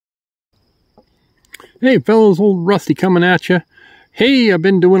Hey fellas, old Rusty coming at you. Hey, I've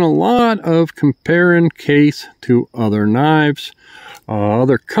been doing a lot of comparing case to other knives,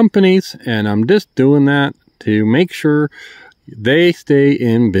 other companies, and I'm just doing that to make sure they stay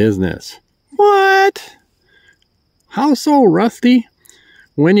in business. What? How so, Rusty?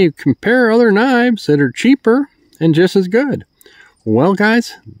 When you compare other knives that are cheaper and just as good. Well,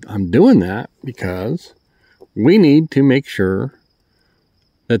 guys, I'm doing that because we need to make sure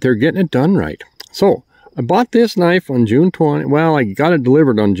that they're getting it done right. So, I bought this knife on June 20th. Well, I got it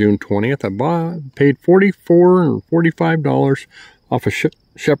delivered on June 20th. I paid $44 or $45 off of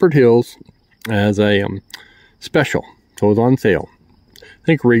Shepherd Hills as a special. So it was on sale. I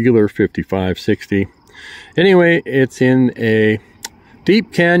think regular $55, $60. Anyway, it's in a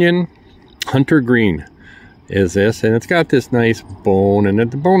Deep Canyon Hunter Green is this. And it's got this nice bone.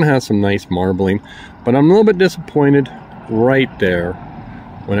 And the bone has some nice marbling. But I'm a little bit disappointed right there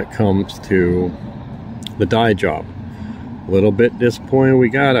when it comes to the die job. A little bit disappointed. We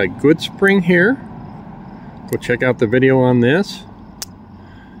got a good spring here. Go check out the video on this.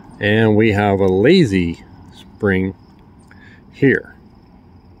 And we have a lazy spring here.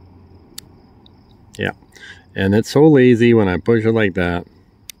 Yeah. And it's so lazy when I push it like that.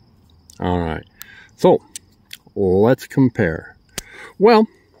 Alright. So, let's compare. Well,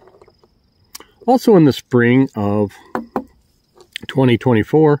 also in the spring of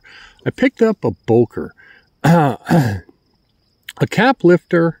 2024, I picked up a Boker. A cap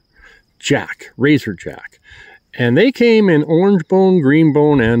lifter jack, razor jack, and they came in orange bone, green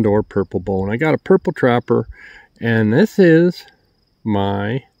bone, and or purple bone. I got a purple trapper, and this is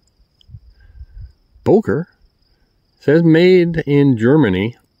my Boker. It says made in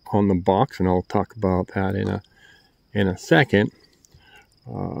Germany on the box, and I'll talk about that in a second.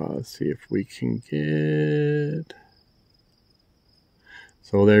 Let's see if we can get.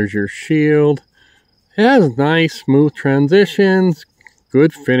 So there's your shield. It has nice smooth transitions,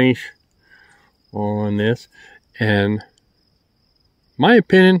 good finish on this, and my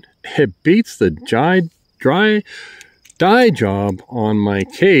opinion, it beats the dry die job on my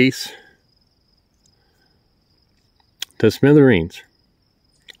case to smithereens.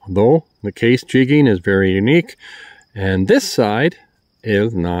 Although the case jigging is very unique, and this side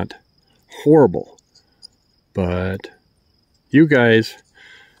is not horrible, but you guys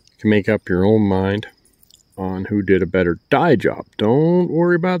can make up your own mind on who did a better die job. Don't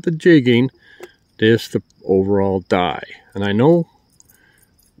worry about the jigging, just the overall die. And I know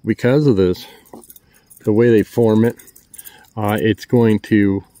because of this, the way they form it, it's going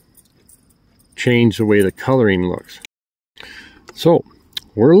to change the way the coloring looks. So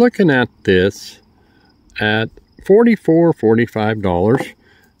we're looking at this at $44, $45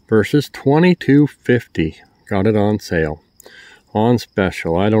 versus $22.50. Got it on sale. On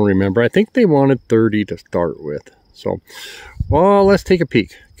special. I don't remember. I think they wanted 30 to start with. So, well, let's take a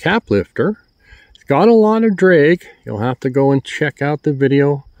peek. Cap lifter. It's got a lot of drag. You'll have to go and check out the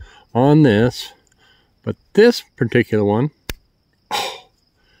video on this. But this particular one, oh,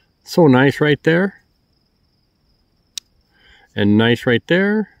 so nice right there. And nice right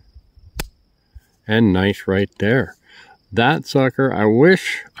there. And nice right there. That sucker, I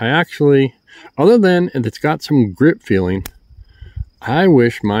wish I actually, other than it's got some grip feeling, I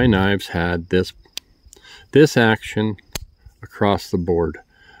wish my knives had this action across the board.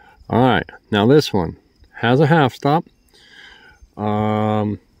 Alright, now this one has a half stop.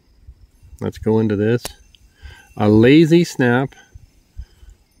 Let's go into this. A lazy snap,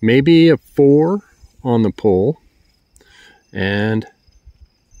 maybe a 4 on the pull, and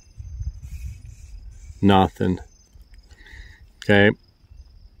nothing. Okay,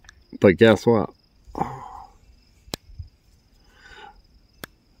 but guess what?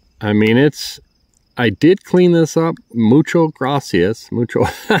 I mean, I did clean this up, mucho gracias, mucho,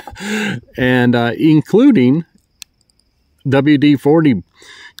 and including WD-40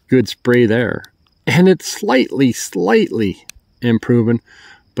 good spray there. And it's slightly improving,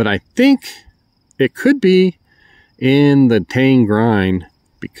 but I think it could be in the tang grind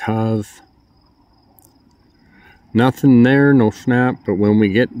because nothing there, no snap, but when we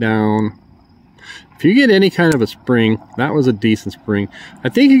get down, if you get any kind of a spring, that was a decent spring. I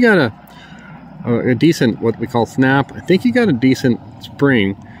think you got a decent, what we call snap. I think you got a decent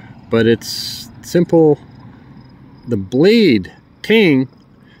spring, but it's simple. The blade tang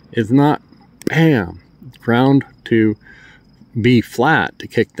is not, bam, ground to be flat to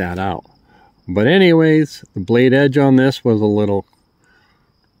kick that out. But anyways, the blade edge on this was a little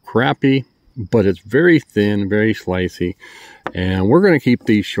crappy, but it's very thin, very slicey. And we're going to keep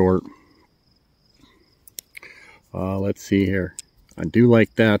these short. Let's see here. I do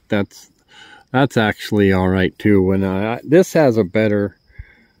like that. That's actually all right too. When this has a better,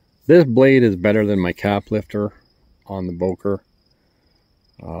 this blade is better than my cap lifter on the Boker.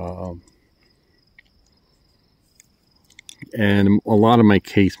 And a lot of my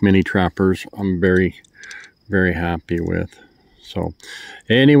case mini trappers I'm very, very happy with. So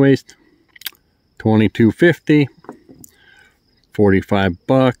anyways, $22.50, 45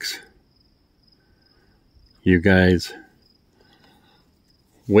 bucks. You guys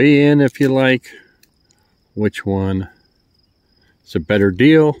weigh in if you like which one is a better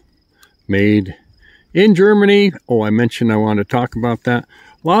deal. Made in Germany. Oh, I mentioned I want to talk about that.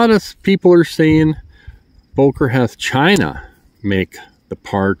 A lot of people are saying Boker has China make the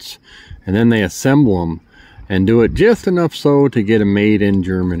parts and then they assemble them and do it just enough so to get a made in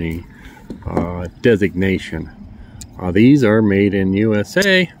Germany designation. These are made in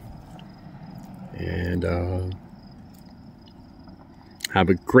USA and have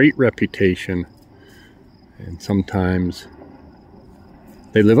a great reputation, and sometimes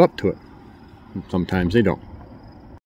they live up to it, and sometimes they don't.